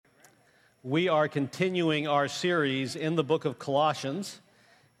We are continuing our series in the book of Colossians.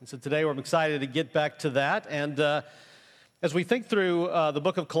 And so today we're excited to get back to that. And as we think through the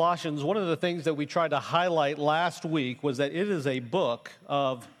book of Colossians, one of the things that we tried to highlight last week was that it is a book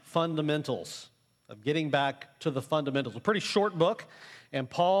of fundamentals, of getting back to the fundamentals. A pretty short book, and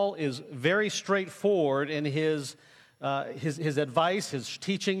Paul is very straightforward in his advice, his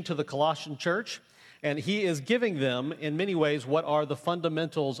teaching to the Colossian church. And he is giving them, in many ways, what are the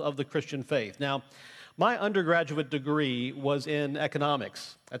fundamentals of the Christian faith. Now, my undergraduate degree was in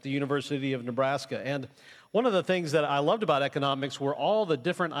economics at the University of Nebraska. And one of the things that I loved about economics were all the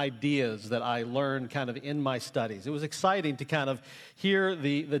different ideas that I learned kind of in my studies. It was exciting to kind of hear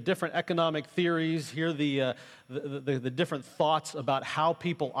the different economic theories, hear the different thoughts about how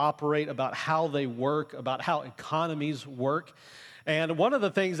people operate, about how they work, about how economies work. And one of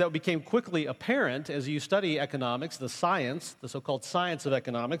the things that became quickly apparent as you study economics, the science, the so-called science of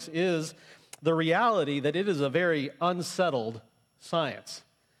economics, is the reality that it is a very unsettled science.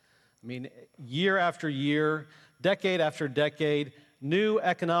 I mean, year after year, decade after decade, new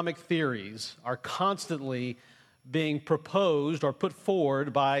economic theories are constantly being proposed or put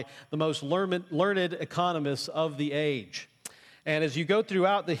forward by the most learned economists of the age. And as you go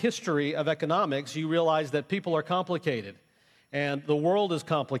throughout the history of economics, you realize that people are complicated. And the world is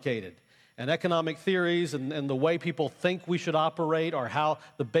complicated. And economic theories and the way people think we should operate or how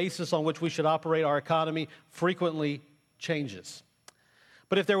the basis on which we should operate our economy frequently changes.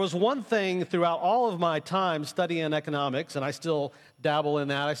 But if there was one thing throughout all of my time studying economics, and I still dabble in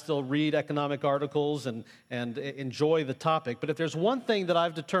that, I still read economic articles and enjoy the topic, but if there's one thing that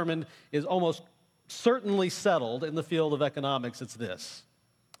I've determined is almost certainly settled in the field of economics, it's this: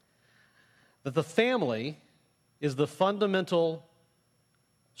 that the family is the fundamental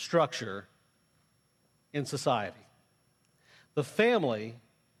structure in society. The family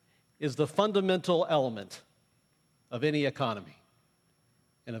is the fundamental element of any economy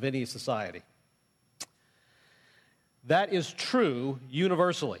and of any society. That is true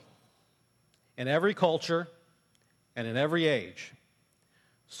universally in every culture and in every age.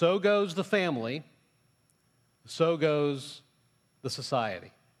 So goes the family, so goes the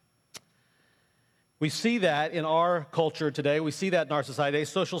society. We see that in our culture today. We see that in our society.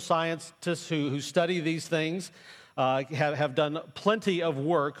 Social scientists who study these things have done plenty of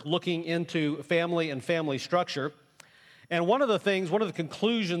work looking into family and family structure. And one of the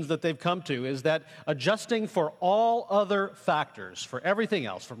conclusions that they've come to is that adjusting for all other factors, for everything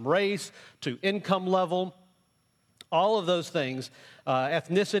else, from race to income level, all of those things,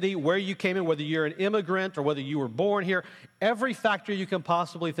 ethnicity, where you came in, whether you're an immigrant or whether you were born here, every factor you can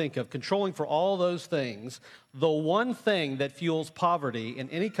possibly think of, controlling for all those things, the one thing that fuels poverty in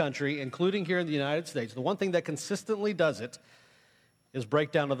any country, including here in the United States, the one thing that consistently does it is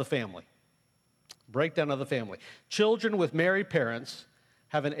breakdown of the family. Breakdown of the family. Children with married parents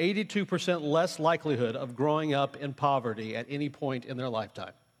have an 82% less likelihood of growing up in poverty at any point in their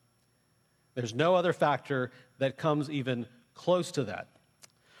lifetime. There's no other factor that comes even close to that.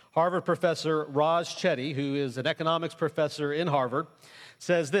 Harvard professor Raj Chetty, who is an economics professor in Harvard,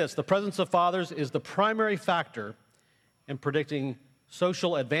 says this: the presence of fathers is the primary factor in predicting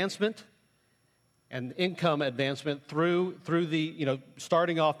social advancement and income advancement through the,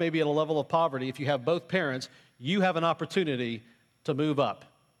 starting off maybe at a level of poverty. If you have both parents, you have an opportunity to move up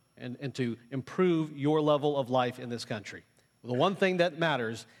and to improve your level of life in this country. The one thing that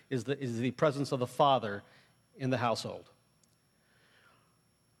matters is the presence of the father in the household.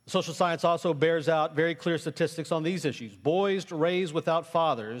 Social science also bears out very clear statistics on these issues. Boys raised without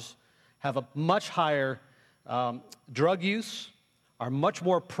fathers have a much higher drug use, are much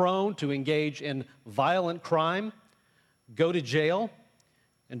more prone to engage in violent crime, go to jail,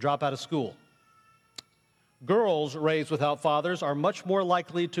 and drop out of school. Girls raised without fathers are much more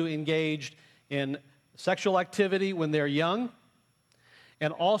likely to engage in sexual activity when they're young,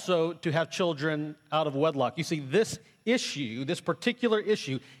 and also to have children out of wedlock. You see, this particular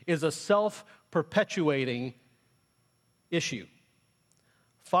issue, is a self-perpetuating issue.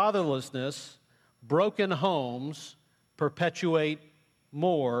 Fatherlessness, broken homes perpetuate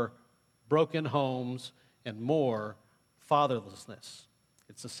more broken homes and more fatherlessness.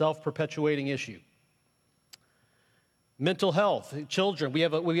 It's a self-perpetuating issue. Mental health, children, we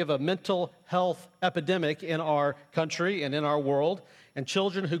have a mental health epidemic in our country and in our world, and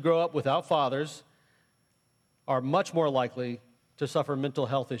children who grow up without fathers are much more likely to suffer mental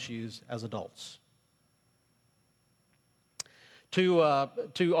health issues as adults. Two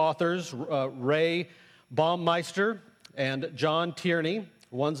authors, Ray Baumeister and John Tierney,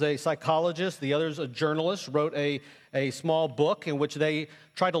 One's a psychologist, the other's a journalist, wrote a small book in which they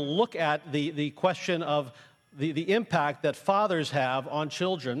try to look at the question of the impact that fathers have on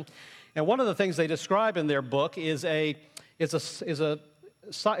children. And one of the things they describe in their book is a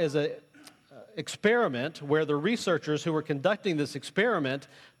experiment where the researchers who were conducting this experiment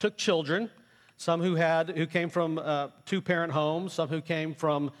took children, some who came from two-parent homes, some who came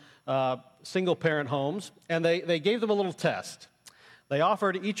from single-parent homes, and they gave them a little test. They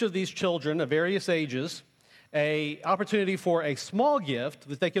offered each of these children of various ages an opportunity for a small gift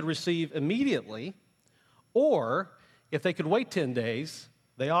that they could receive immediately, or if they could wait 10 days,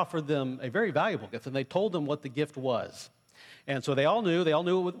 they offered them a very valuable gift, and they told them what the gift was. And so they all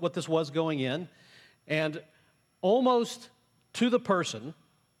knew what this was going in, and almost to the person,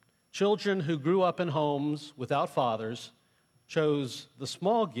 children who grew up in homes without fathers chose the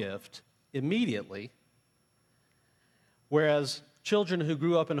small gift immediately, whereas children who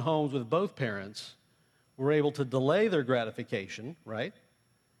grew up in homes with both parents were able to delay their gratification, right,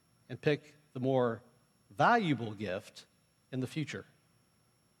 and pick the more valuable gift in the future.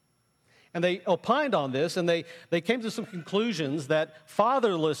 And they opined on this, and they came to some conclusions that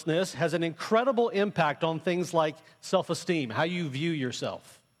fatherlessness has an incredible impact on things like self-esteem, how you view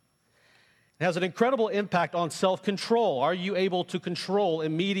yourself. It has an incredible impact on self-control. Are you able to control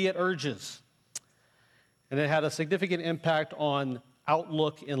immediate urges? And it had a significant impact on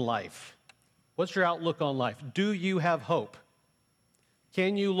outlook in life. What's your outlook on life? Do you have hope?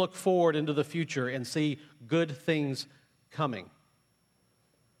 Can you look forward into the future and see good things coming?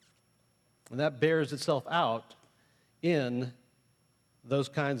 And that bears itself out in those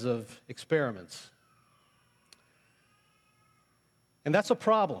kinds of experiments. And that's a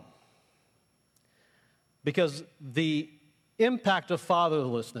problem, because the impact of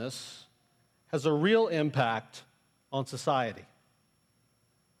fatherlessness has a real impact on society.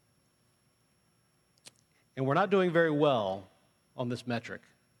 And we're not doing very well on this metric.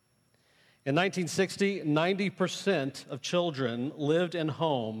 In 1960, 90% of children lived in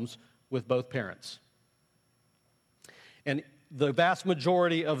homes with both parents. And the vast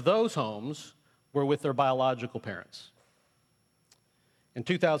majority of those homes were with their biological parents. In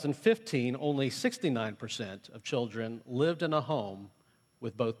 2015, only 69% of children lived in a home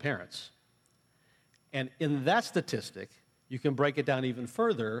with both parents. And in that statistic, you can break it down even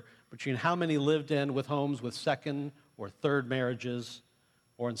further between how many lived in with homes with second or third marriages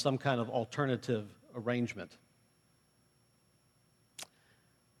or in some kind of alternative arrangement.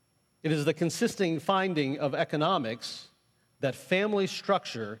 It is the consistent finding of economics that family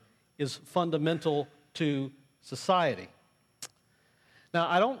structure is fundamental to society. Now,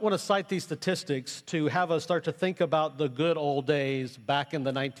 I don't want to cite these statistics to have us start to think about the good old days back in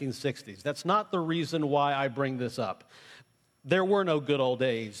the 1960s. That's not the reason why I bring this up. There were no good old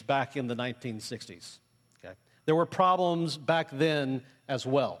days back in the 1960s. Okay? There were problems back then as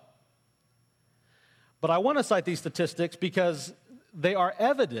well. But I want to cite these statistics because they are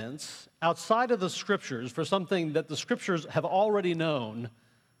evidence outside of the Scriptures for something that the Scriptures have already known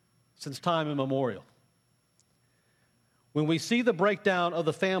since time immemorial. When we see the breakdown of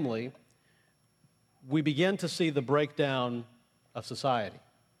the family, we begin to see the breakdown of society.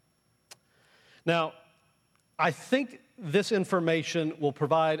 Now, I think this information will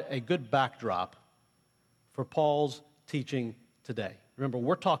provide a good backdrop for Paul's teaching today. Remember,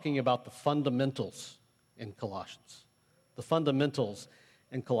 we're talking about the fundamentals in Colossians. The fundamentals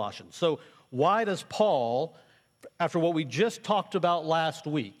in Colossians. So why does Paul, after what we just talked about last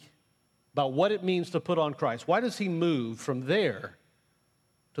week, about what it means to put on Christ, why does he move from there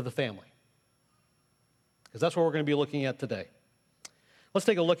to the family? Because that's what we're going to be looking at today. Let's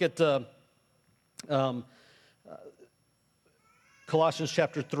take a look at Colossians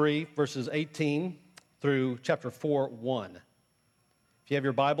chapter 3, verses 18 through chapter 4, 1. If you have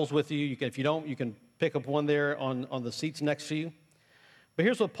your Bibles with you, if you don't, you can pick up one there on the seats next to you. But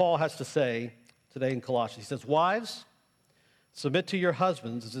here's what Paul has to say today in Colossians. He says, "Wives, submit to your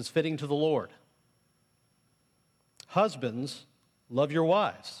husbands as is fitting to the Lord. Husbands, love your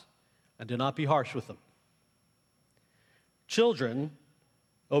wives, and do not be harsh with them. Children,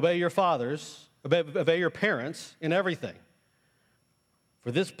 obey your fathers, obey your parents in everything,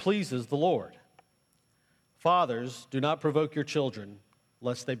 for this pleases the Lord. Fathers, do not provoke your children,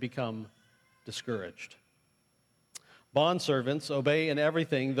 lest they become discouraged. Bondservants, obey in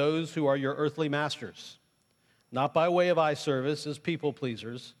everything those who are your earthly masters, not by way of eye service as people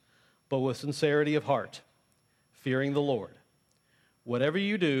pleasers, but with sincerity of heart, fearing the Lord. Whatever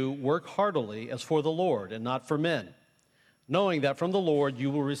you do, work heartily as for the Lord and not for men, knowing that from the Lord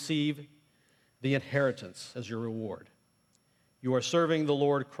you will receive the inheritance as your reward. you are serving the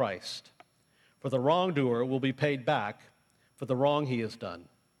Lord Christ. For the wrongdoer will be paid back for the wrong he has done,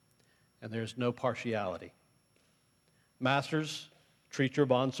 and there's no partiality. Masters, treat your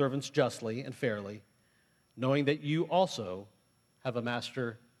bondservants justly and fairly, knowing that you also have a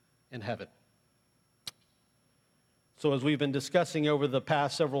master in heaven. So as we've been discussing over the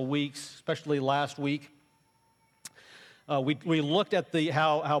past several weeks, especially last week, we looked at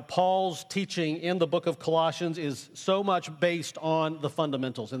how Paul's teaching in the book of Colossians is so much based on the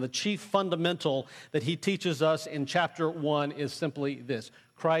fundamentals. And the chief fundamental that he teaches us in chapter 1 is simply this: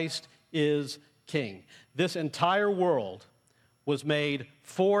 Christ is King. This entire world was made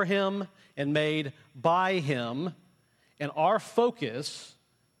for him and made by him, and our focus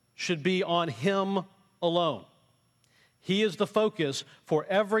should be on him alone. He is the focus for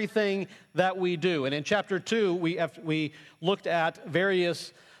everything that we do. And in chapter 2, we looked at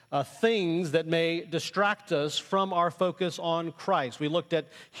various things that may distract us from our focus on Christ. We looked at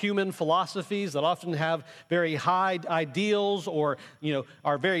human philosophies that often have very high ideals or,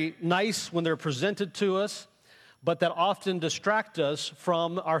 are very nice when they're presented to us, but that often distract us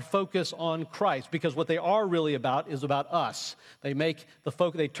from our focus on Christ, because what they are really about is about us. They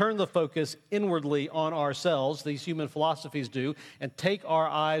turn the focus inwardly on ourselves, these human philosophies do, and take our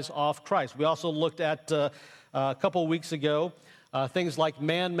eyes off Christ. We also looked at, a couple weeks ago, things like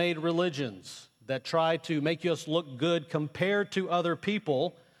man-made religions that try to make us look good compared to other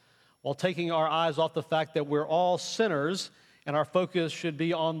people, while taking our eyes off the fact that we're all sinners, and our focus should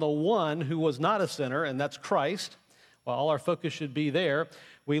be on the one who was not a sinner, and that's Christ. Well, all our focus should be there.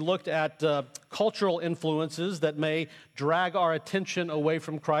 We looked at cultural influences that may drag our attention away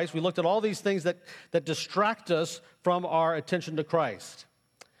from Christ. We looked at all these things that distract us from our attention to Christ.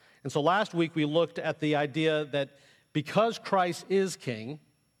 And so last week we looked at the idea that because Christ is King,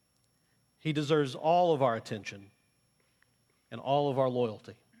 he deserves all of our attention and all of our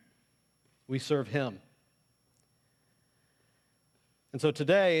loyalty. We serve him. And so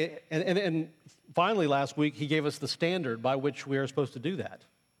today, and finally last week, he gave us the standard by which we are supposed to do that.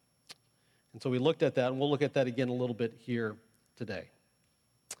 And so we looked at that, and we'll look at that again a little bit here today.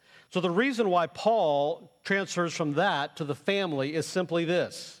 So the reason why Paul transfers from that to the family is simply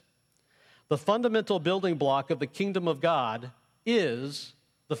this: the fundamental building block of the kingdom of God is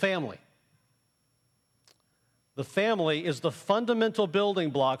the family. The family is the fundamental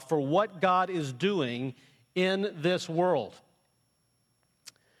building block for what God is doing in this world.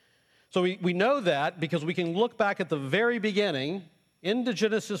 So we know that because we can look back at the very beginning into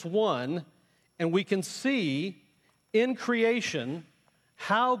Genesis 1, and we can see in creation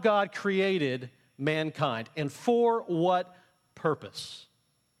how God created mankind and for what purpose.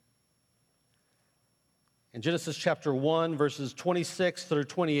 In Genesis chapter 1, verses 26 through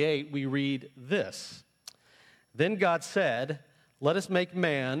 28, we read this: Then God said, "Let us make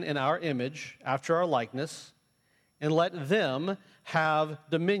man in our image, after our likeness, and let them have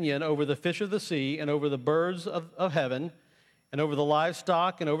dominion over the fish of the sea and over the birds of heaven and over the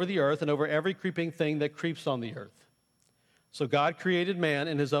livestock and over the earth and over every creeping thing that creeps on the earth." So God created man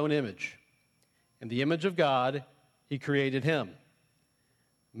in his own image. In the image of God, he created him.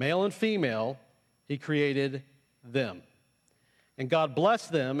 Male and female, he created them. And God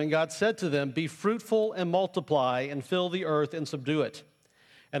blessed them, and God said to them, "Be fruitful and multiply and fill the earth and subdue it,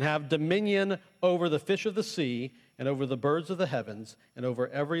 and have dominion over the fish of the sea and over the birds of the heavens, and over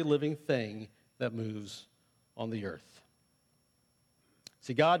every living thing that moves on the earth."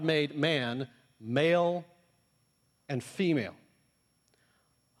 See, God made man male and female,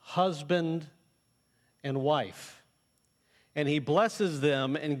 husband and wife, and he blesses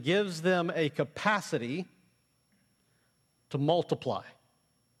them and gives them a capacity to multiply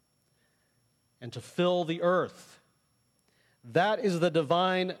and to fill the earth. That is the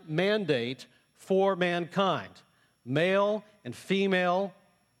divine mandate for mankind. Male and female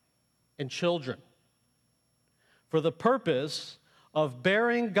and children, for the purpose of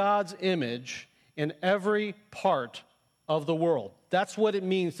bearing God's image in every part of the world. That's what it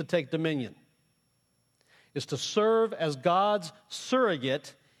means to take dominion, is to serve as God's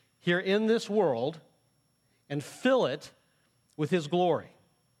surrogate here in this world and fill it with his glory,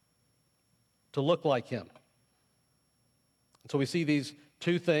 to look like him. So we see these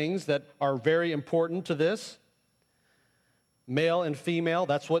two things that are very important to this. Male and female,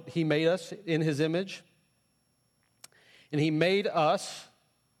 that's what he made us in his image. And he made us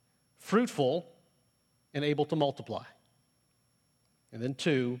fruitful and able to multiply. And then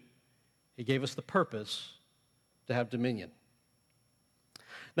two, he gave us the purpose to have dominion.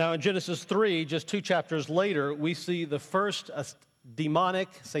 Now in Genesis 3, just 2 chapters later, we see the first demonic,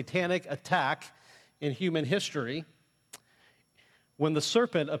 satanic attack in human history. when the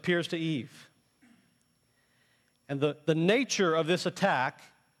serpent appears to Eve. And the nature of this attack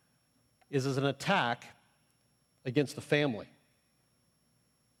is as an attack against the family.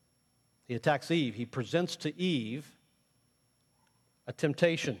 He attacks Eve. He presents to Eve a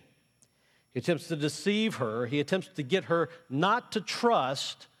temptation. He attempts to deceive her. He attempts to get her not to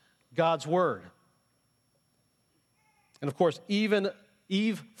trust God's word. And of course, even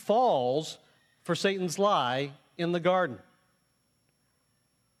Eve falls for Satan's lie in the garden.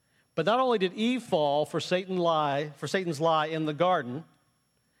 But not only did Eve fall for Satan's lie in the garden,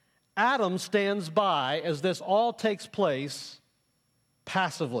 Adam stands by as this all takes place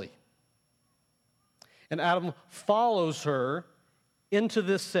passively. And Adam follows her into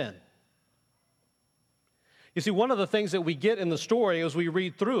this sin. You see, one of the things that we get in the story as we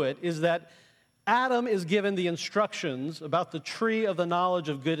read through it is that Adam is given the instructions about the tree of the knowledge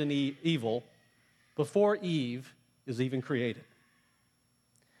of good and evil before Eve is even created.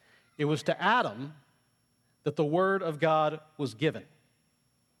 It was to Adam that the word of God was given.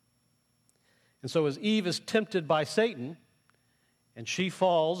 And so as Eve is tempted by Satan, and she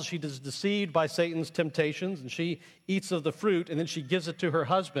falls, she is deceived by Satan's temptations, and she eats of the fruit, and then she gives it to her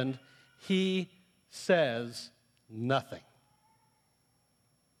husband, he says nothing.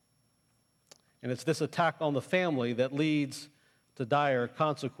 And it's this attack on the family that leads to dire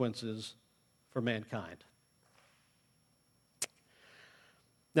consequences for mankind.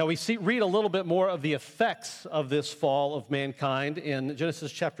 Now we read a little bit more of the effects of this fall of mankind in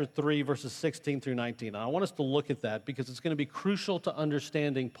Genesis chapter 3, verses 16 through 19. And I want us to look at that because it's going to be crucial to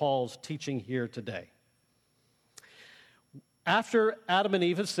understanding Paul's teaching here today. After Adam and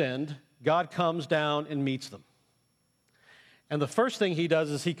Eve have sinned, God comes down and meets them. And the first thing he does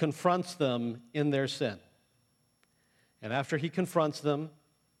is he confronts them in their sin. And after he confronts them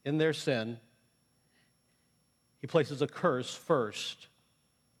in their sin, he places a curse first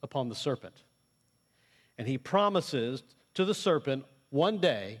upon the serpent. And he promises to the serpent one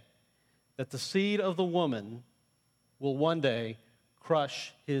day that the seed of the woman will one day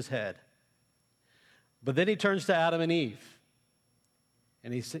crush his head. But then he turns to Adam and Eve,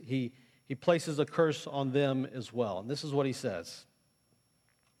 and he places a curse on them as well. And this is what he says.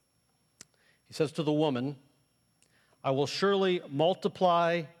 He says to the woman, "I will surely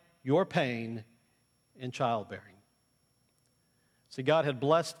multiply your pain in childbearing." See, God had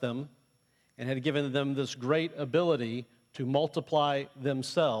blessed them and had given them this great ability to multiply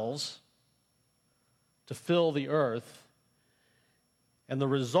themselves, to fill the earth. And the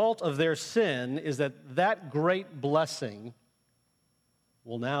result of their sin is that that great blessing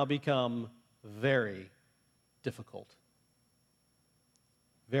will now become very difficult.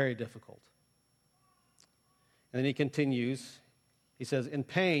 Very difficult. And then he continues. He says, "In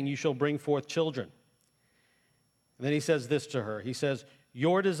pain you shall bring forth children." And then he says this to her. He says,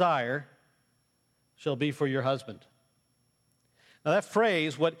 "Your desire shall be for your husband." Now that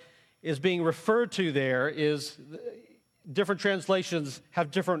phrase, what is being referred to there is, different translations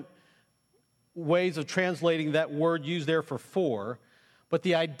have different ways of translating that word used there for. But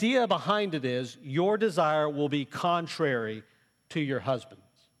the idea behind it is, your desire will be contrary to your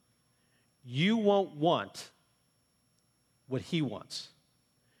husband's. You won't want what he wants.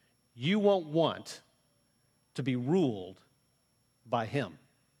 You won't want to be ruled by him.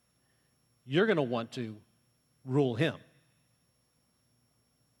 You're going to want to rule him.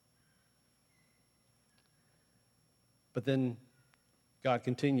 But then God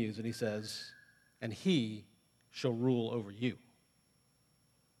continues and he says, "And he shall rule over you."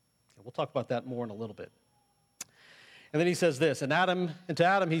 And we'll talk about that more in a little bit. And then he says this, and to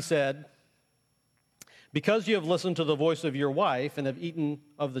Adam he said, "Because you have listened to the voice of your wife and have eaten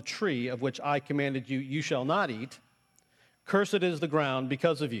of the tree of which I commanded you, you shall not eat. Cursed is the ground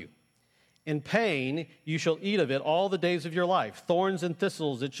because of you. In pain you shall eat of it all the days of your life. Thorns and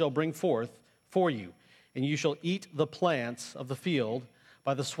thistles it shall bring forth for you. And you shall eat the plants of the field.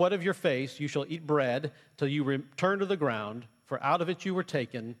 By the sweat of your face you shall eat bread till you return to the ground. For out of it you were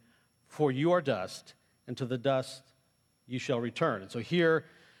taken, for you are dust, and to the dust you shall return." And so here,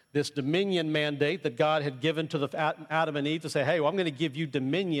 this dominion mandate that God had given to Adam and Eve to say, hey, well, I'm going to give you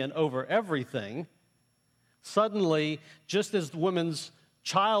dominion over everything. Suddenly, just as the woman's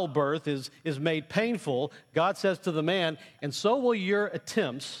childbirth is made painful, God says to the man, and so will your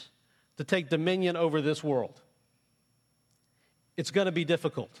attempts to take dominion over this world. It's going to be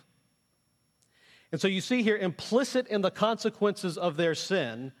difficult. And so you see here, implicit in the consequences of their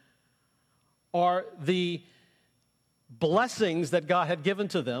sin are the blessings that God had given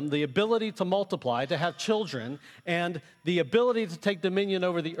to them, the ability to multiply, to have children, and the ability to take dominion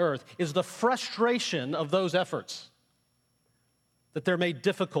over the earth, is the frustration of those efforts. that they're made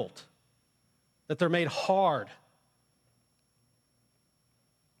difficult, that they're made hard.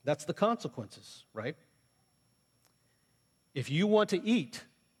 That's the consequences, right? If you want to eat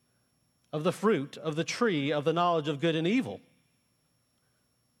of the fruit of the tree of the knowledge of good and evil,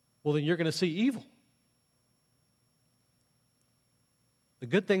 well, then you're going to see evil. The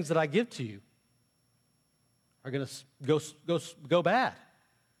good things that I give to you are going to go bad,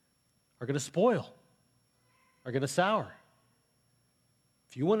 are going to spoil, are going to sour.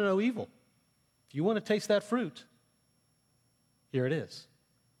 If you want to know evil, if you want to taste that fruit, here it is.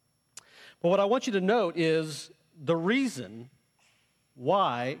 But what I want you to note is the reason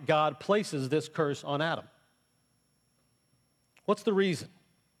why God places this curse on Adam. What's the reason?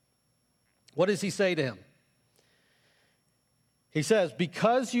 What does he say to him? He says,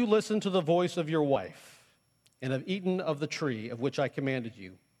 because you listened to the voice of your wife and have eaten of the tree of which I commanded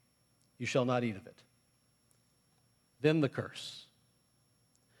you, you shall not eat of it. Then the curse.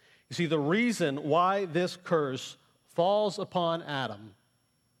 You see, the reason why this curse falls upon Adam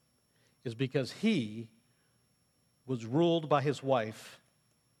is because he was ruled by his wife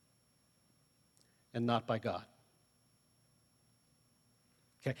and not by God.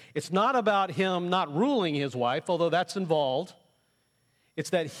 Okay? It's not about him not ruling his wife, although that's involved.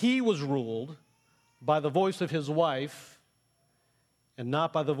 It's that he was ruled by the voice of his wife and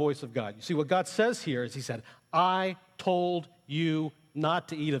not by the voice of God. You see, what God says here is he said, I told you not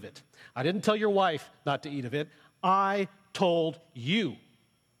to eat of it. I didn't tell your wife not to eat of it. I told you.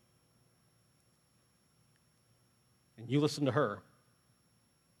 And you listen to her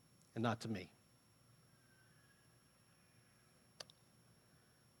and not to me.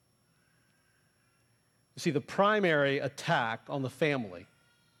 You see, the primary attack on the family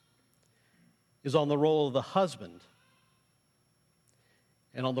is on the role of the husband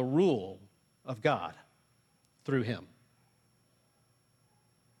and on the rule of God through him.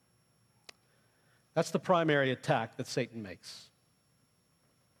 That's the primary attack that Satan makes.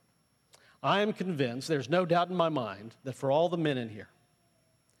 I am convinced, there's no doubt in my mind, that for all the men in here,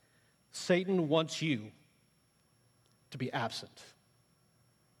 Satan wants you to be absent.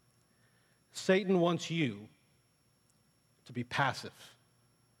 Satan wants you to be passive.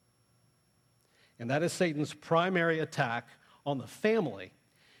 And that is Satan's primary attack on the family.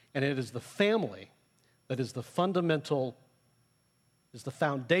 And it is the family that is the fundamental, is the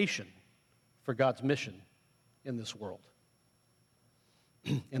foundation for God's mission in this world.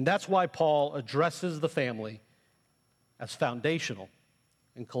 And that's why Paul addresses the family as foundational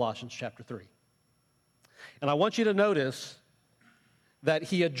in Colossians chapter 3. And I want you to notice that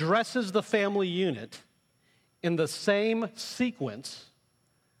he addresses the family unit in the same sequence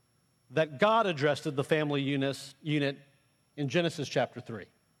that God addressed the family unit in Genesis chapter 3.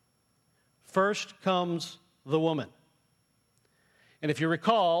 First comes the woman. And if you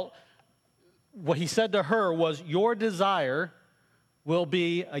recall, what he said to her was, your desire will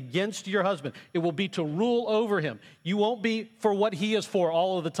be against your husband. It will be to rule over him. You won't be for what he is for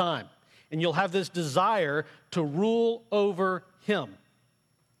all of the time. And you'll have this desire to rule over him.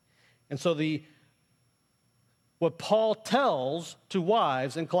 And so what Paul tells to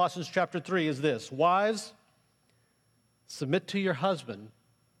wives in Colossians chapter 3 is this: wives, submit to your husband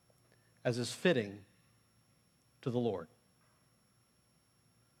as is fitting to the Lord.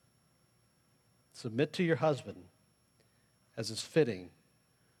 Submit to your husband as is fitting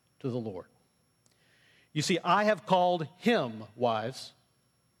to the Lord. You see, I have called him, wives,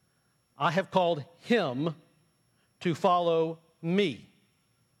 I have called him to follow me.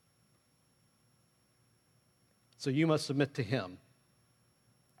 So you must submit to him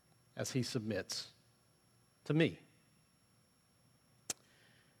as he submits to me.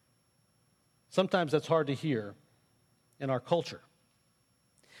 Sometimes that's hard to hear in our culture.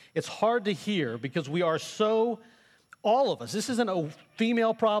 It's hard to hear because we are so, all of us, this isn't a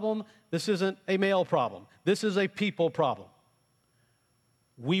female problem, this isn't a male problem, this is a people problem.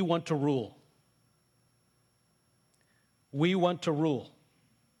 We want to rule. We want to rule.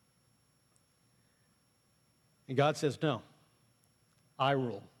 And God says, no, I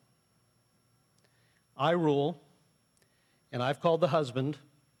rule. I rule, and I've called the husband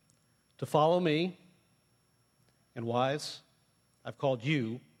to follow me, and wives, I've called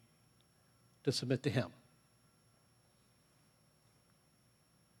you to submit to him.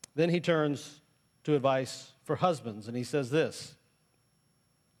 Then he turns to advice for husbands, and he says this: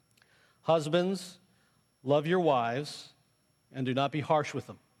 husbands, love your wives and do not be harsh with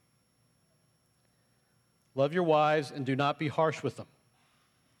them. Love your wives and do not be harsh with them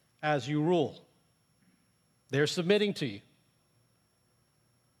as you rule. They're submitting to you.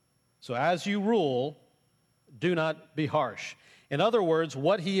 So as you rule, do not be harsh. In other words,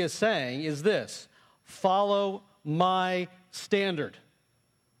 what he is saying is this: follow my standard.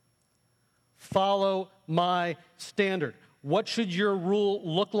 Follow my standard. What should your rule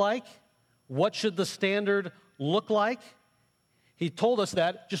look like? What should the standard look like? He told us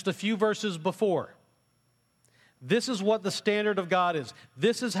that just a few verses before. This is what the standard of God is.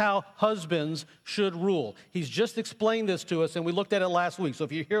 This is how husbands should rule. He's just explained this to us, and we looked at it last week. So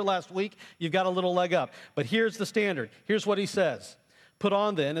if you're here last week, you've got a little leg up. But here's the standard. Here's what he says. Put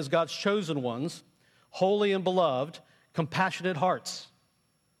on then, as God's chosen ones, holy and beloved, compassionate hearts,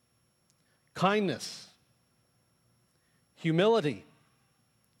 kindness, humility,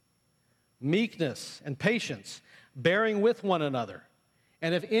 meekness, and patience, bearing with one another.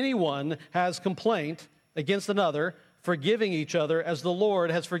 And if anyone has complaint against another, forgiving each other as the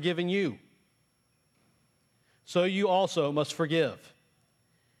Lord has forgiven you. So you also must forgive.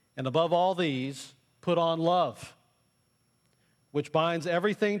 And above all these, put on love, which binds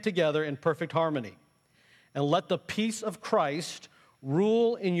everything together in perfect harmony. And let the peace of Christ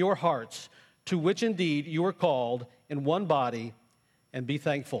rule in your hearts, to which indeed you are called in one body, and be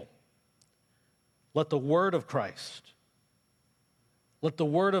thankful. Let the word of Christ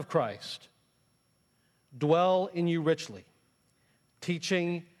dwell in you richly,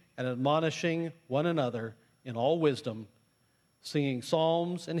 teaching and admonishing one another in all wisdom, singing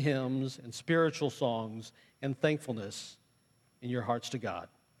psalms and hymns and spiritual songs and thankfulness in your hearts to God.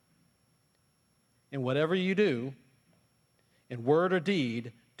 And whatever you do, in word or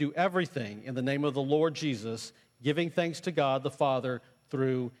deed, do everything in the name of the Lord Jesus, giving thanks to God the Father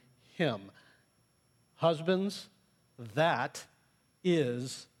through him. Husbands, that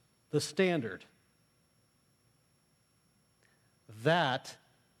is the standard. That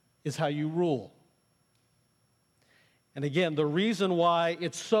is how you rule. And again, the reason why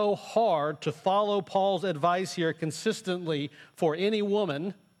it's so hard to follow Paul's advice here consistently for any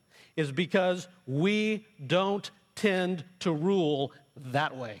woman is because we don't tend to rule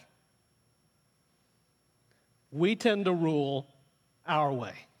that way. We tend to rule our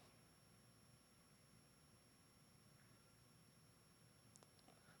way.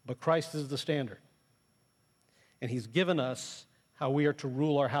 But Christ is the standard. And he's given us how we are to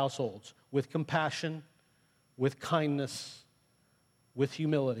rule our households with compassion, with kindness, with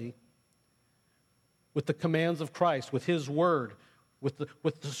humility, with the commands of Christ, with his word, with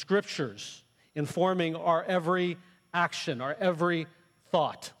the scriptures informing our every action, our every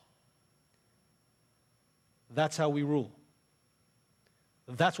thought. That's how we rule.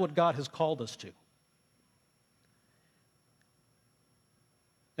 That's what God has called us to.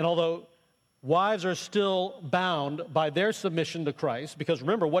 And although wives are still bound by their submission to Christ, because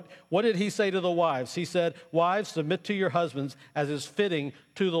remember, what did he say to the wives? He said, wives, submit to your husbands as is fitting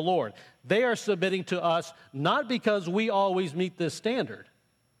to the Lord. They are submitting to us not because we always meet this standard.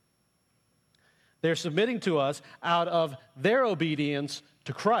 They're submitting to us out of their obedience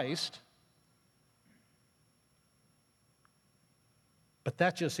to Christ. But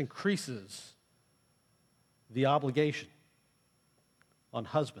that just increases the obligation on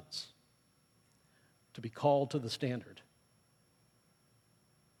husbands to be called to the standard.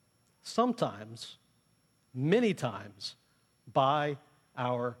 Sometimes, many times, by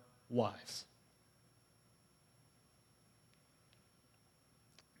our wives.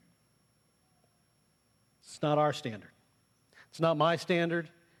 It's not our standard. It's not my standard.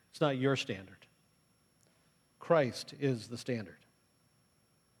 It's not your standard. Christ is the standard.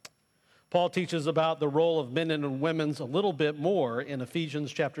 Paul teaches about the role of men and women's a little bit more in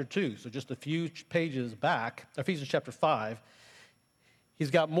Ephesians chapter 2. So just a few pages back, Ephesians chapter 5, he's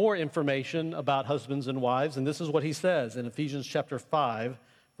got more information about husbands and wives, and this is what he says in Ephesians chapter 5,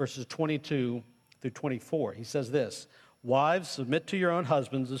 verses 22 through 24. He says this: wives, submit to your own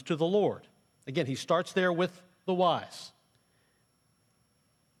husbands as to the Lord. Again, he starts there with the wives.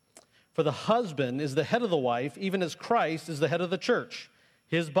 For the husband is the head of the wife, even as Christ is the head of the church,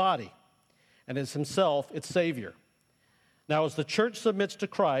 his body, and is himself its Savior. Now, as the church submits to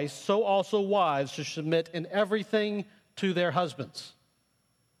Christ, so also wives should submit in everything to their husbands.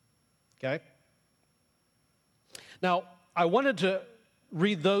 Okay? Now, I wanted to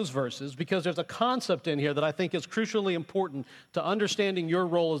read those verses because there's a concept in here that I think is crucially important to understanding your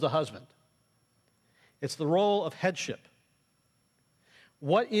role as a husband. It's the role of headship.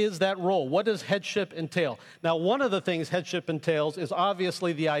 What is that role? What does headship entail? Now, one of the things headship entails is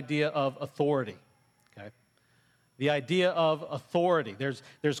obviously the idea of authority. Okay? The idea of authority.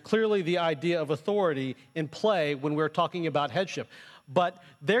 There's clearly the idea of authority in play when we're talking about headship. But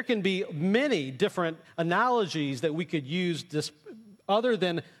there can be many different analogies that we could use this, other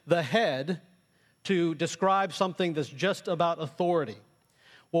than the head, to describe something that's just about authority.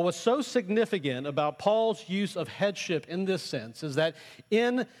 What was so significant about Paul's use of headship in this sense is that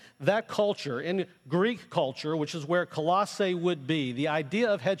in that culture, in Greek culture, which is where Colossae would be, the idea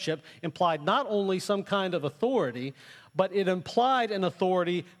of headship implied not only some kind of authority, but it implied an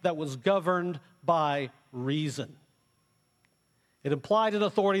authority that was governed by reason. It implied an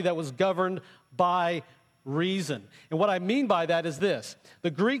authority that was governed by reason. And what I mean by that is this: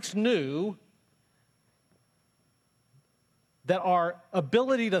 the Greeks knew that our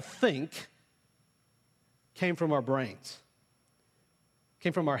ability to think came from our brains,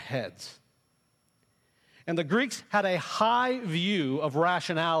 came from our heads. And the Greeks had a high view of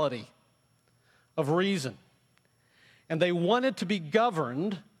rationality, of reason. And they wanted to be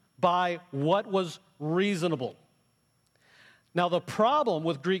governed by what was reasonable. Now, the problem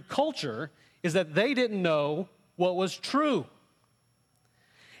with Greek culture is that they didn't know what was true.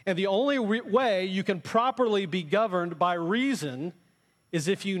 And the only way you can properly be governed by reason is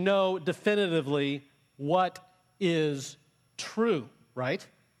if you know definitively what is true, right?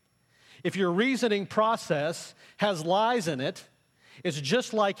 If your reasoning process has lies in it, it's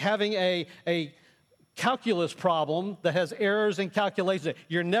just like having a calculus problem that has errors in calculation.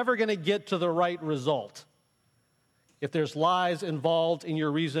 You're never going to get to the right result if there's lies involved in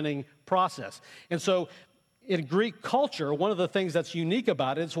your reasoning process. And so in Greek culture, one of the things that's unique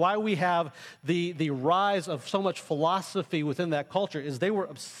about it, it's why we have the rise of so much philosophy within that culture, is they were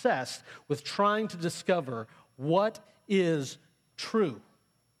obsessed with trying to discover what is true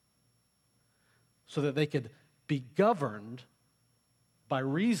so that they could be governed by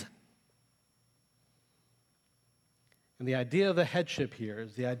reason. And the idea of the headship here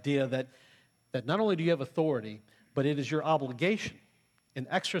is the idea that not only do you have authority, but it is your obligation in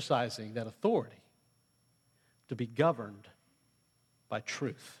exercising that authority to be governed by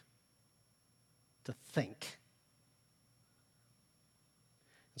truth, to think.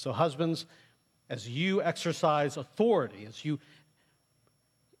 And so husbands, as you exercise authority, as you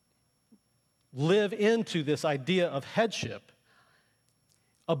live into this idea of headship,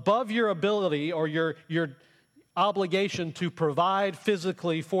 above your ability or your obligation to provide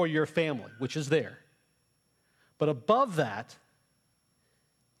physically for your family, which is there, but above that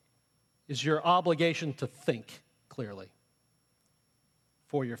is your obligation to think clearly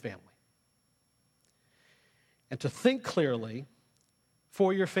for your family. And to think clearly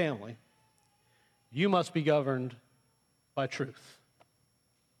for your family, you must be governed by truth.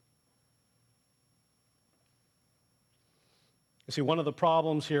 You see, one of the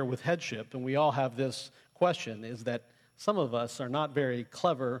problems here with headship, and we all have this question, is that some of us are not very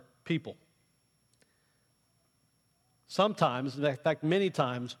clever people. Sometimes, in fact, many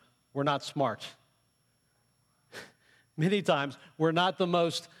times, we're not smart. Many times, we're not the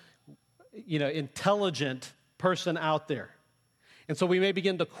most, intelligent person out there. And so we may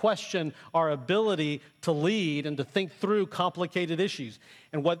begin to question our ability to lead and to think through complicated issues.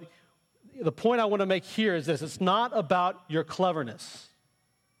 And the point I want to make here is this: it's not about your cleverness.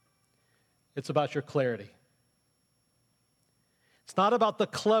 It's about your clarity. It's not about the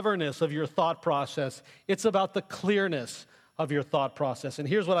cleverness of your thought process. It's about the clearness of your thought process. And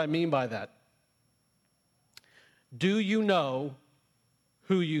here's what I mean by that. Do you know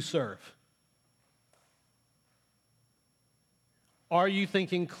who you serve? Are you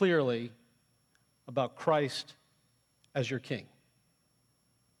thinking clearly about Christ as your King?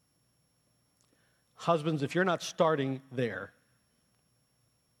 Husbands, if you're not starting there,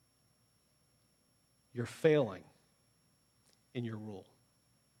 you're failing in your rule.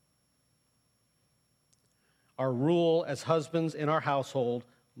 Our rule as husbands in our household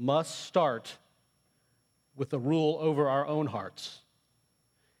must start with the rule over our own hearts.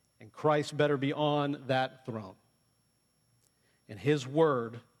 And Christ better be on that throne. And His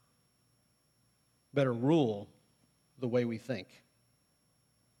word better rule the way we think.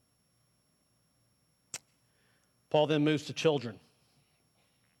 Paul then moves to children.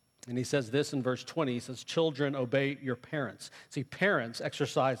 And he says this in verse 20. He says, "Children, obey your parents." See, parents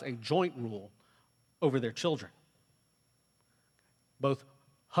exercise a joint rule over their children. Both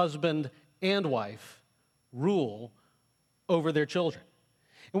husband and wife rule over their children.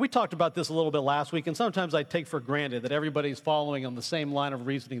 And we talked about this a little bit last week, and sometimes I take for granted that everybody's following on the same line of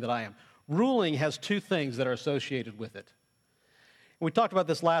reasoning that I am. Ruling has two things that are associated with it. And we talked about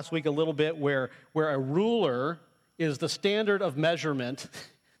this last week a little bit, where a ruler is the standard of measurement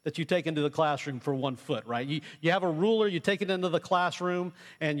that you take into the classroom for 1 foot, right? You have a ruler, you take it into the classroom,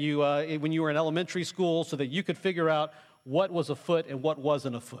 and when you were in elementary school, so that you could figure out what was afoot and what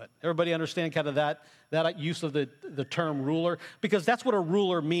wasn't afoot. Everybody understand kind of that use of the term ruler? Because that's what a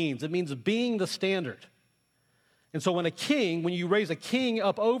ruler means. It means being the standard. And so when you raise a king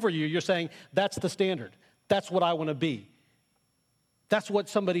up over you, you're saying, that's the standard. That's what I want to be. That's what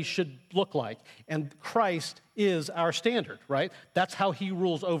somebody should look like. And Christ is our standard, right? That's how he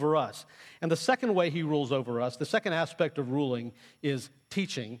rules over us. And the second way he rules over us, the second aspect of ruling, is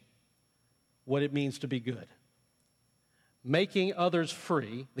teaching what it means to be good. Making others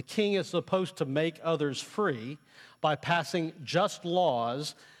free. The king is supposed to make others free by passing just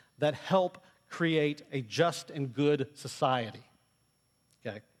laws that help create a just and good society.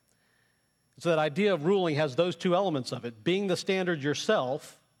 Okay? So that idea of ruling has those two elements of it, being the standard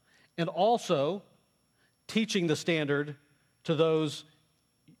yourself and also teaching the standard to those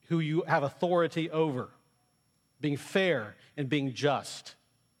who you have authority over, being fair and being just.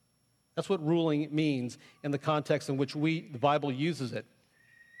 That's what ruling means in the context in which the Bible uses it.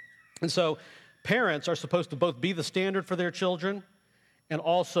 And so parents are supposed to both be the standard for their children and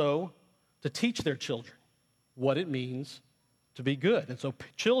also to teach their children what it means to be good. And so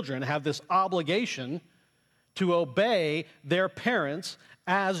children have this obligation to obey their parents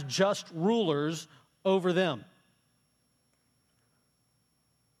as just rulers over them.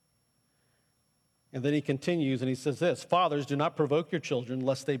 And then he continues and he says this, fathers, do not provoke your children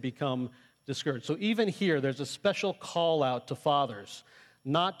lest they become discouraged. So even here, there's a special call out to fathers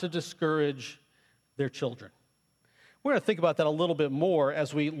not to discourage their children. We're going to think about that a little bit more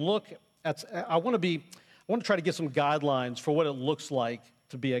as we look at, I want to try to get some guidelines for what it looks like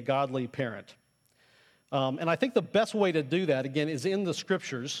to be a godly parent. And I think the best way to do that, again, is in the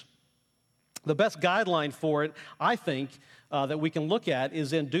Scriptures. The best guideline for it, I think, that we can look at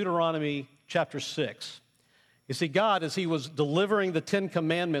is in Deuteronomy chapter 6. You see, God, as he was delivering the Ten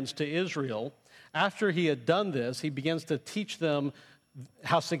Commandments to Israel, after he had done this, he begins to teach them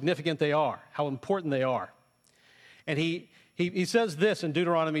how significant they are, how important they are. And he says this in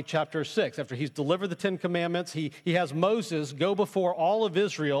Deuteronomy chapter 6. After he's delivered the Ten Commandments, he has Moses go before all of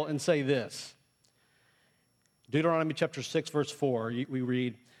Israel and say this. Deuteronomy chapter 6, verse 4, we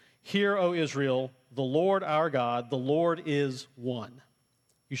read, Hear, O Israel, the Lord our God, the Lord is one.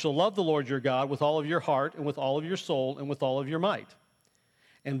 You shall love the Lord your God with all of your heart and with all of your soul and with all of your might.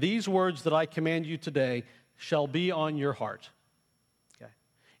 And these words that I command you today shall be on your heart. Okay.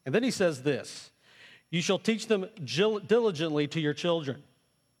 And then he says this, You shall teach them diligently to your children.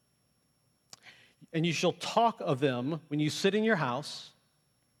 And you shall talk of them when you sit in your house,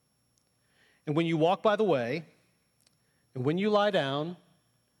 and when you walk by the way, and when you lie down,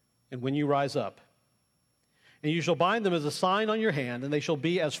 and when you rise up. And you shall bind them as a sign on your hand, and they shall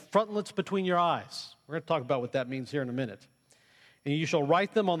be as frontlets between your eyes. We're going to talk about what that means here in a minute. And you shall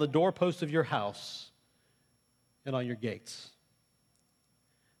write them on the doorposts of your house and on your gates.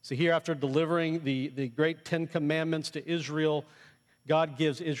 So here, after delivering the great Ten Commandments to Israel, God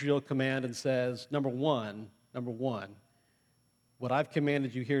gives Israel a command and says, number one, what I've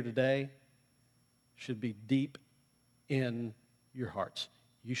commanded you here today should be deep in your hearts.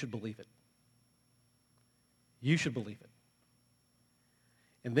 You should believe it. You should believe it.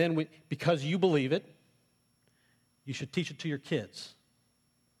 And then because you believe it, you should teach it to your kids.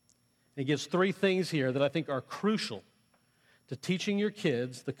 And he gives three things here that I think are crucial to teaching your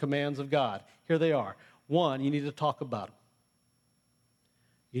kids the commands of God. Here they are. One, you need to talk about them.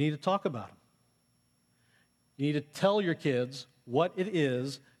 You need to talk about them. You need to tell your kids what it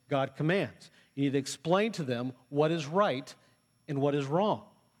is God commands. You need to explain to them what is right and what is wrong.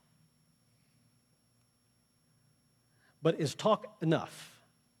 But is talk enough?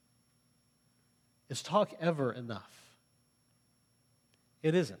 Is talk ever enough?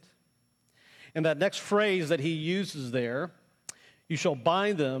 It isn't. And that next phrase that he uses there, you shall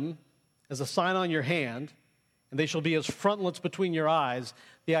bind them as a sign on your hand, and they shall be as frontlets between your eyes.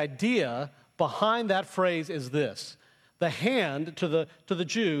 The idea behind that phrase is this. The hand to the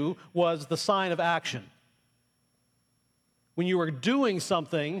Jew was the sign of action. When you were doing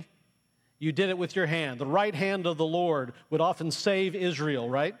something, you did it with your hand. The right hand of the Lord would often save Israel,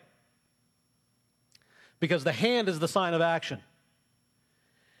 right? Because the hand is the sign of action.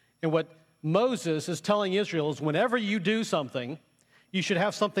 And what Moses is telling Israel is whenever you do something, you should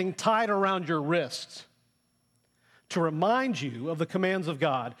have something tied around your wrists to remind you of the commands of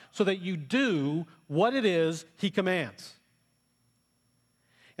God so that you do what it is he commands.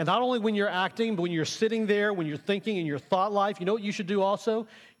 And not only when you're acting, but when you're sitting there, when you're thinking in your thought life, you know what you should do also?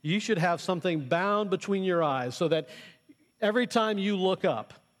 You should have something bound between your eyes so that every time you look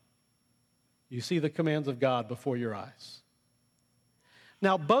up, you see the commands of God before your eyes.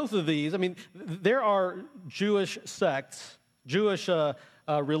 Now, both of these, there are Jewish sects, Jewish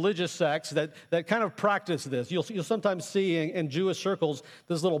religious sects that kind of practice this. You'll sometimes see in Jewish circles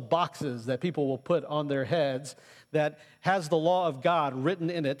these little boxes that people will put on their heads that has the law of God written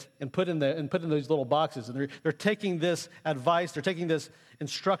in it and put in those little boxes. And they're taking this advice, they're taking this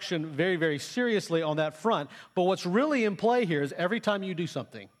instruction very, very seriously on that front. But what's really in play here is every time you do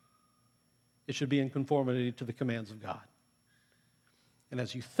something, it should be in conformity to the commands of God. And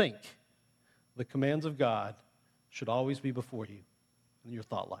as you think, the commands of God should always be before you in your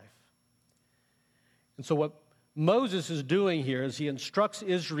thought life. And so what Moses is doing here is he instructs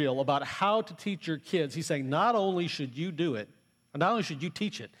Israel about how to teach your kids. He's saying not only should you do it, or not only should you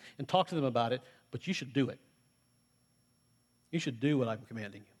teach it and talk to them about it, but you should do it. You should do what I'm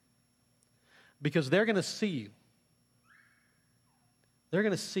commanding you. Because they're going to see you. They're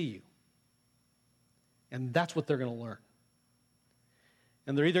going to see you. And that's what they're going to learn.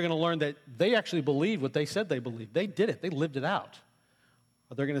 And they're either going to learn that they actually believed what they said they believed. They did it. They lived it out.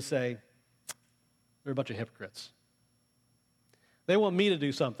 Or they're going to say, they're a bunch of hypocrites. They want me to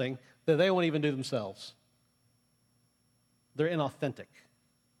do something that they won't even do themselves. They're inauthentic.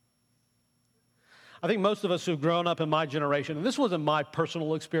 I think most of us who've grown up in my generation, and this wasn't my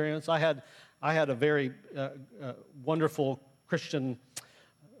personal experience. I had a very wonderful Christian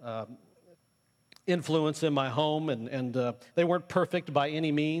influence in my home, and they weren't perfect by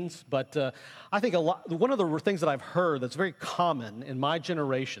any means, but I think one of the things that I've heard that's very common in my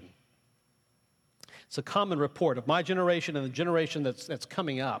generation, it's a common report of my generation and the generation that's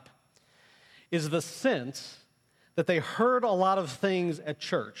coming up, is the sense that they heard a lot of things at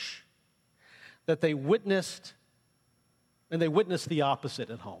church that they witnessed, and they witnessed the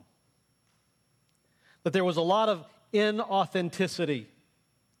opposite at home. That there was a lot of inauthenticity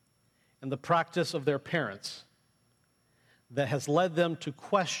in the practice of their parents that has led them to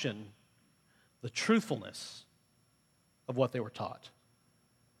question the truthfulness of what they were taught.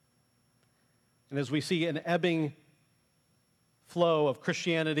 And as we see an ebbing flow of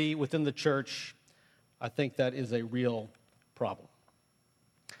Christianity within the church, I think that is a real problem.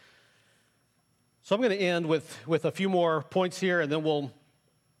 So I'm going to end with a few more points here, and then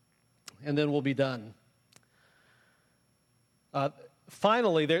we'll be done.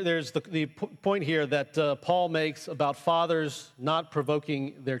 Finally, there's the point here that Paul makes about fathers not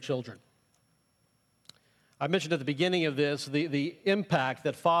provoking their children. I mentioned at the beginning of this the impact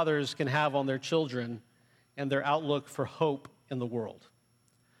that fathers can have on their children and their outlook for hope in the world.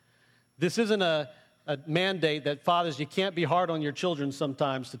 This isn't a mandate that fathers, you can't be hard on your children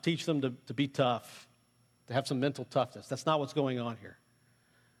sometimes to teach them to be tough, to have some mental toughness. That's not what's going on here.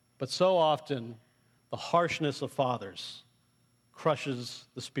 But so often, the harshness of fathers crushes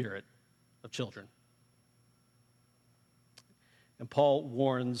the spirit of children. And Paul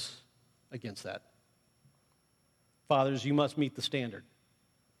warns against that. Fathers, you must meet the standard.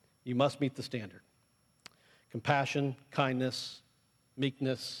 You must meet the standard. Compassion, kindness,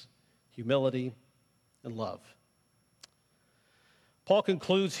 meekness, humility, and love. Paul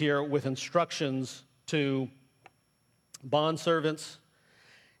concludes here with instructions to bondservants.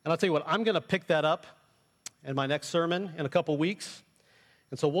 And I'll tell you what, I'm going to pick that up in my next sermon in a couple weeks.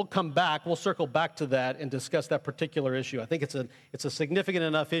 And so we'll come back, we'll circle back to that and discuss that particular issue. I think it's a significant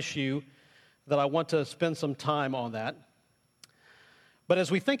enough issue that I want to spend some time on that. But as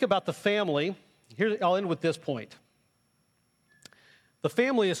we think about the family, here I'll end with this point. The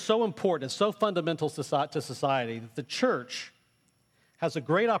family is so important, it's so fundamental to society that the church has a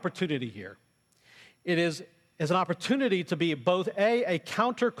great opportunity here. It is an opportunity to be both a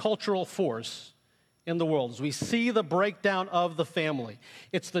countercultural force in the world. As we see the breakdown of the family,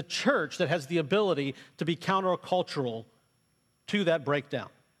 it's the church that has the ability to be countercultural to that breakdown.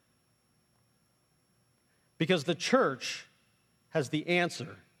 Because the church has the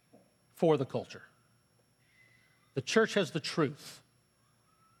answer for the culture. The church has the truth.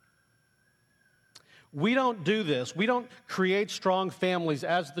 We don't do this. We don't create strong families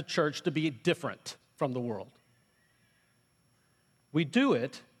as the church to be different from the world. We do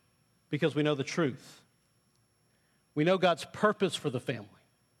it because we know the truth. We know God's purpose for the family.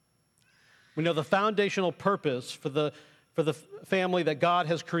 We know the foundational purpose for the family that God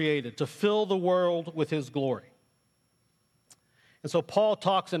has created, to fill the world with His glory. And so Paul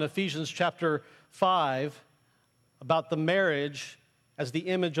talks in Ephesians chapter 5 about the marriage as the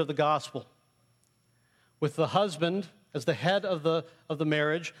image of the gospel, with the husband as the head of the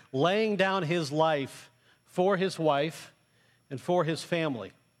marriage, laying down his life for his wife and for his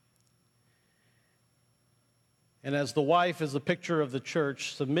family. And as the wife is the picture of the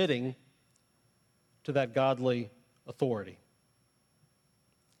church submitting to that godly authority.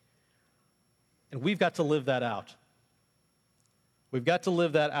 And we've got to live that out. We've got to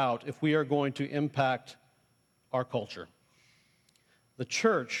live that out if we are going to impact our culture. The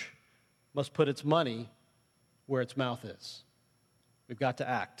church must put its money where its mouth is. We've got to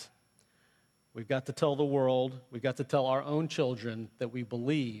act. We've got to tell the world, we've got to tell our own children that we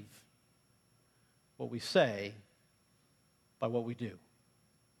believe what we say by what we do.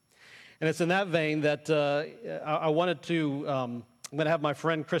 And it's in that vein that I wanted to, I'm going to have my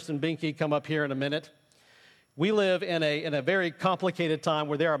friend Kristen Binke come up here in a minute. We live in a very complicated time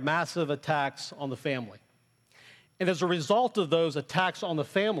where there are massive attacks on the family. And as a result of those attacks on the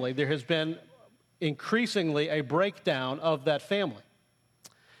family, there has been increasingly a breakdown of that family.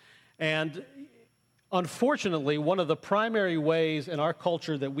 And unfortunately, one of the primary ways in our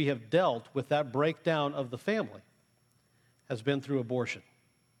culture that we have dealt with that breakdown of the family has been through abortion.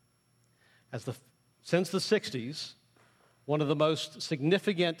 Since the 60s, one of the most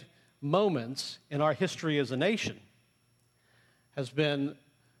significant moments in our history as a nation has been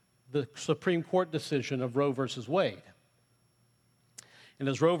the Supreme Court decision of Roe versus Wade. And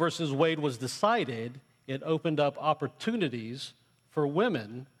as Roe versus Wade was decided, it opened up opportunities for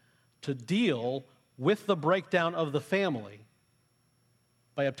women to deal with the breakdown of the family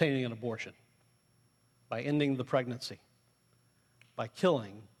by obtaining an abortion, by ending the pregnancy, by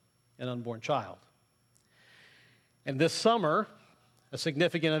killing an unborn child. And this summer, a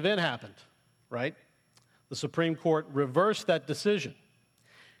significant event happened, right? The Supreme Court reversed that decision.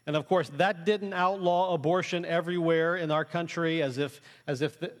 And of course, that didn't outlaw abortion everywhere in our country as if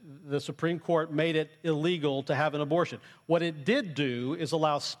the Supreme Court made it illegal to have an abortion. What it did do is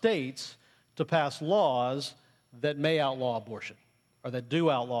allow states to pass laws that may outlaw abortion, or that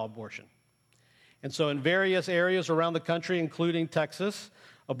do outlaw abortion. And so in various areas around the country, including Texas,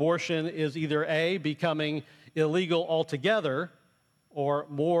 abortion is either A, becoming illegal altogether, or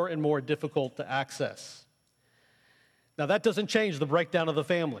more and more difficult to access. Now, that doesn't change the breakdown of the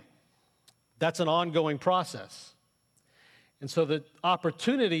family. That's an ongoing process. And so the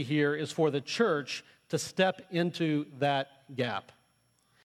opportunity here is for the church to step into that gap.